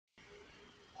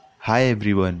Hi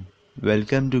everyone,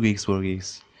 welcome to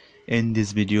GeeksforGeeks. In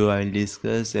this video I will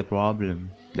discuss a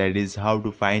problem, that is how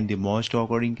to find the most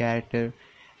occurring character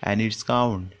and its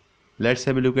count. Let's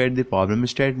have a look at the problem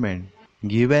statement.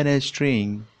 Given a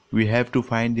string, we have to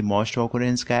find the most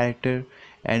occurrence character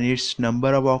and its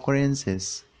number of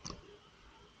occurrences.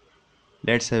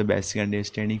 Let's have a basic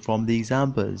understanding from the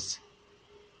examples.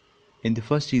 In the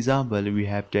first example, we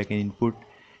have taken input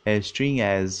a string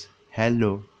as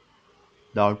hello.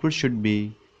 The output should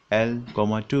be L,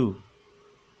 2,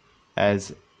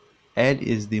 as L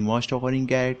is the most occurring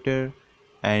character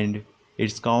and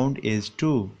its count is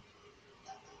 2.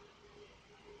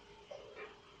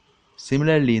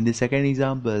 Similarly, in the second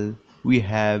example, we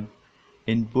have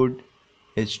input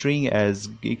a string as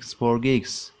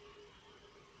GeeksforGeeks.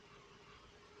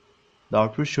 The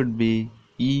output should be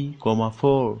E,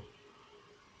 4,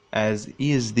 as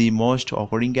E is the most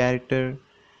occurring character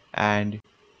and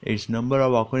its number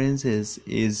of occurrences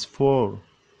is 4.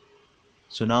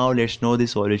 So now let's know the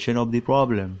solution of the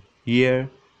problem.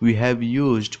 Here we have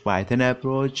used Python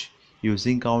approach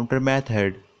using counter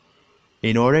method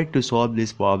in order to solve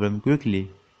this problem quickly.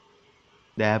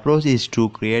 The approach is to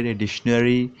create a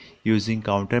dictionary using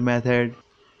counter method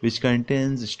which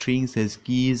contains strings as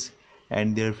keys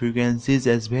and their frequencies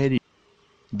as values.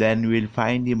 Then we'll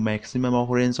find the maximum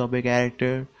occurrence of a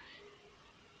character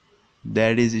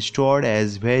that is stored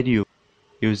as value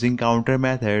using counter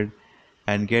method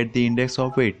and get the index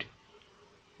of it.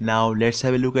 Now let's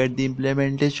have a look at the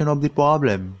implementation of the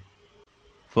problem.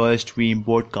 First we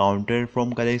import counter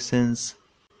from collections,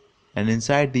 and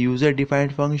inside the user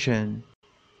defined function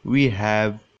we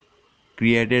have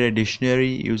created a dictionary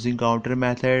using counter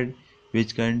method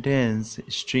which contains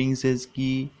strings as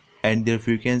key and their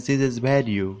frequencies as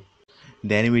value.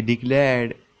 Then we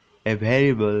declared a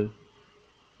variable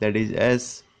that is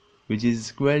s, which is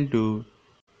equal to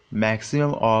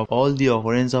maximum of all the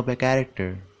occurrence of a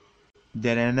character.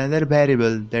 Then another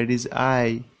variable that is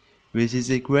I, which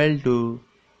is equal to,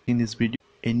 in this video,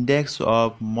 index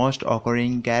of most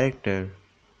occurring character.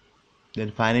 Then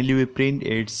finally we print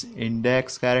its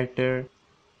index character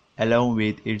along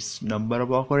with its number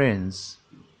of occurrence.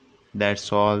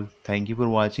 That's all. Thank you for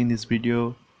watching this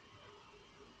video.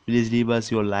 Please leave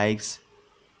us your likes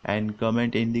and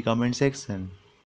comment in the comment section.